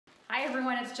Hi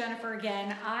everyone, it's Jennifer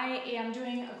again. I am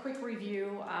doing a quick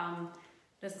review.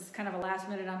 This is kind of a last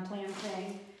minute unplanned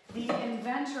thing. The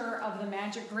inventor of the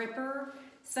Magic Gripper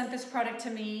sent this product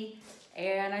to me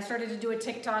and I started to do a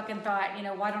TikTok and thought, you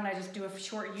know, why don't I just do a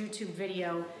short YouTube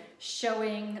video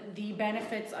showing the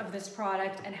benefits of this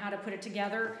product and how to put it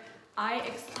together. I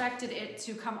expected it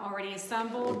to come already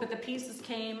assembled, but the pieces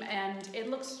came and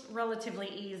it looks relatively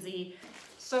easy.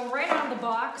 So right out of the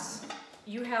box,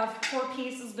 you have 4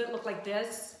 pieces that look like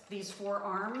this, these 4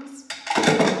 arms.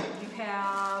 You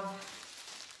have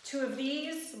 2 of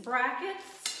these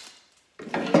brackets,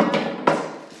 and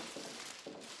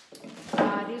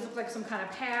these look like some kind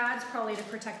of pads, probably to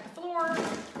protect the floor.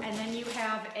 And then you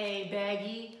have a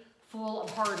baggie full of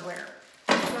hardware.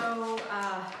 So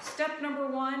step number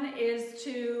 1 is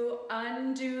to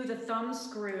undo the thumb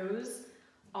screws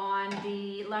on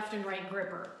the left and right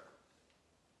gripper.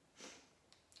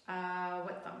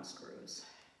 What thumb screws?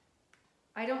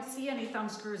 I don't see any thumb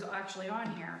screws actually on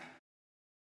here.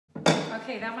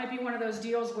 Okay, that might be one of those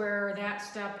deals where that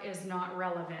step is not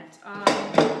relevant.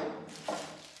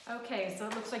 Okay, so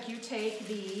it looks like you take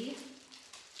the,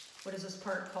 what is this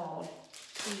part called?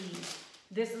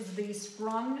 This is the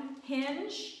sprung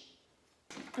hinge.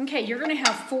 Okay, you're gonna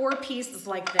have 4 pieces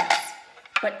like this,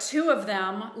 but 2 of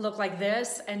them look like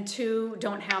this and 2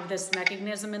 don't have this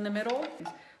mechanism in the middle.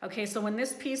 Okay, so when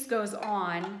this piece goes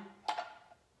on,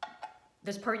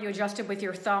 this part you adjusted with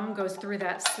your thumb goes through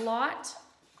that slot.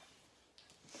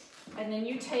 And then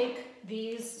you take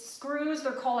these screws,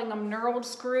 they're calling them knurled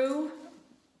screw.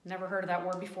 Never heard of that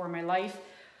word before in my life.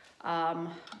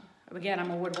 Again,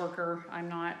 I'm a woodworker. I'm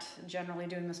not generally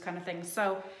doing this kind of thing.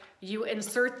 So you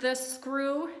insert this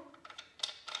screw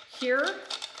here,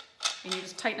 and you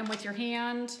just tighten them with your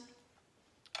hand.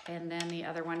 And then the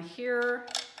other one here.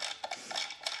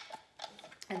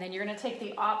 And then you're gonna take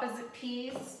the opposite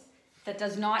piece that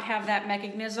does not have that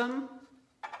mechanism.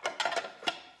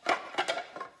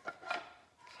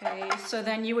 Okay, so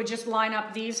then you would just line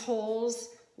up these holes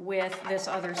with this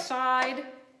other side.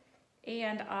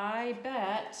 And I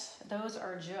bet those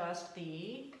are just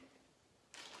the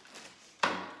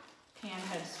pan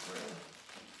head screw.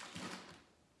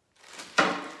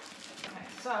 Okay,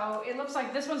 so it looks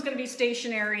like this one's gonna be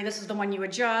stationary. This is the one you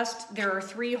adjust. There are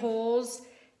 3 holes.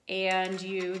 And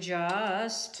you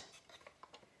just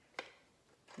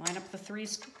line up the 3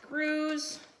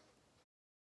 screws.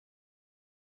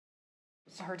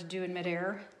 It's hard to do in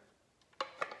midair.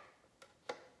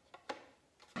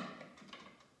 I'm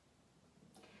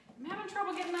having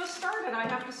trouble getting those started, I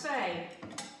have to say.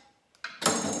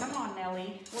 Come on,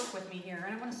 Nelly, work with me here.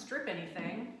 I don't want to strip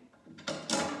anything.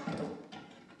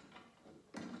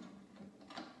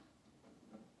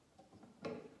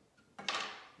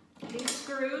 These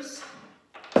screws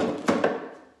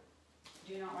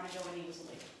do not want to go in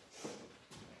easily.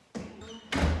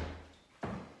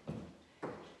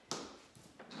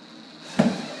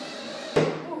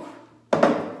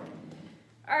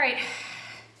 All right,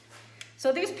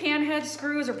 so these pan head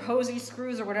screws or posy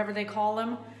screws or whatever they call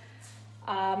them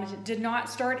did not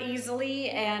start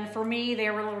easily, and for me they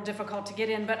were a little difficult to get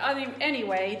in, but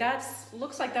anyway,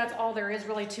 looks like that's all there is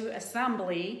really to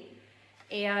assembly.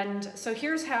 And so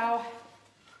here's how,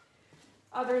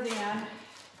 other than,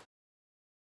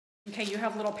 okay, you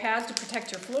have little pads to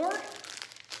protect your floor.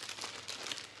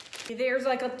 There's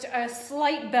like a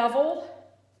slight bevel.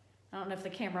 I don't know if the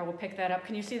camera will pick that up.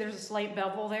 Can you see there's a slight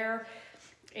bevel there?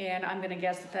 And I'm gonna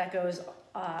guess that that goes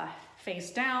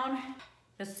face down.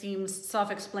 This seems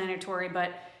self-explanatory,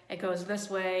 but it goes this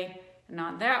way,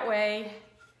 not that way.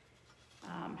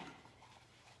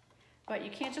 But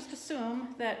you can't just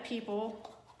assume that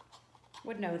people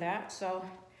would know that. So,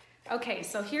 okay,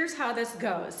 so here's how this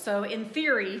goes. So in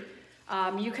theory,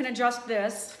 you can adjust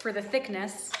this for the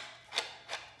thickness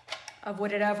of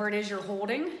whatever it is you're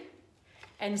holding.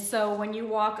 And so when you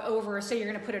walk over, say you're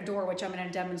gonna put a door, which I'm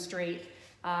gonna demonstrate,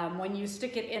 when you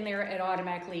stick it in there, it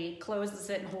automatically closes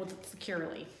it and holds it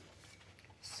securely.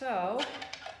 So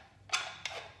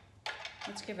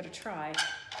let's give it a try.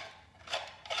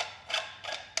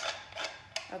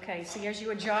 Okay, so as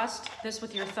you adjust this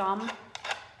with your thumb,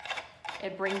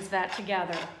 it brings that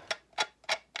together.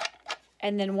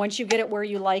 And then once you get it where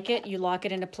you like it, you lock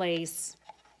it into place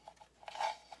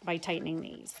by tightening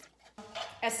these.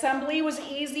 Assembly was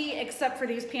easy except for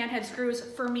these pan head screws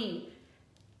for me.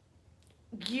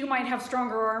 You might have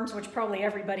stronger arms, which probably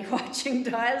everybody watching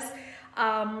does.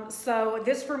 So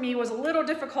this for me was a little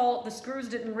difficult. The screws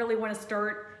didn't really want to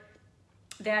start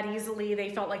that easily. They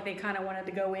felt like they kind of wanted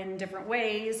to go in different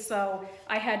ways, so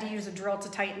I had to use a drill to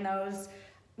tighten those.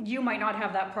 you might not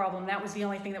have that problem. That was the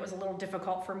only thing that was a little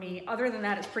difficult for me. Other than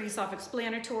that, it's pretty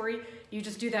self-explanatory. You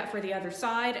just do that for the other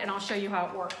side, and I'll show you how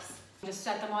it works. Just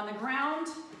set them on the ground,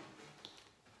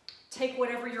 take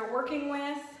whatever you're working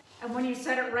with, and when you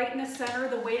set it right in the center,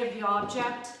 the weight of the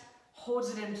object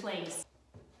holds it in place.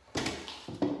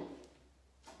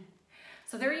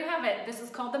 So there you have it. This is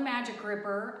called the Magic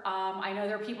Gripper. I know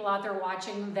there are people out there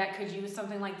watching that could use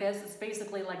something like this. It's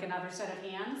basically like another set of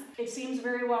hands. It seems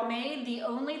very well made. The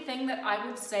only thing that I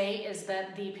would say is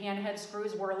that the pan head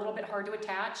screws were a little bit hard to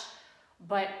attach,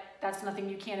 but that's nothing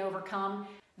you can't overcome.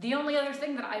 The only other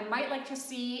thing that I might like to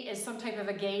see is some type of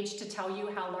a gauge to tell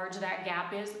you how large that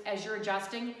gap is as you're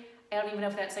adjusting. I don't even know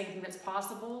if that's anything that's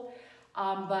possible.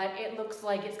 But it looks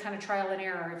like it's kind of trial and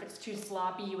error. If it's too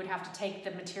sloppy, you would have to take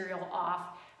the material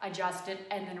off, adjust it,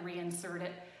 and then reinsert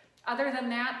it. Other than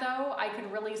that though, I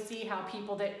could really see how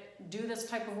people that do this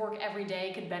type of work every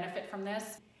day could benefit from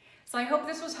this. So I hope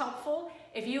this was helpful.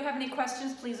 If you have any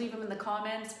questions, please leave them in the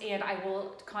comments and I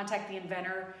will contact the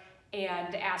inventor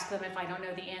and ask them if I don't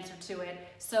know the answer to it.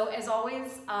 So as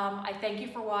always, I thank you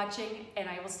for watching and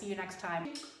I will see you next time.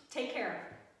 Take care.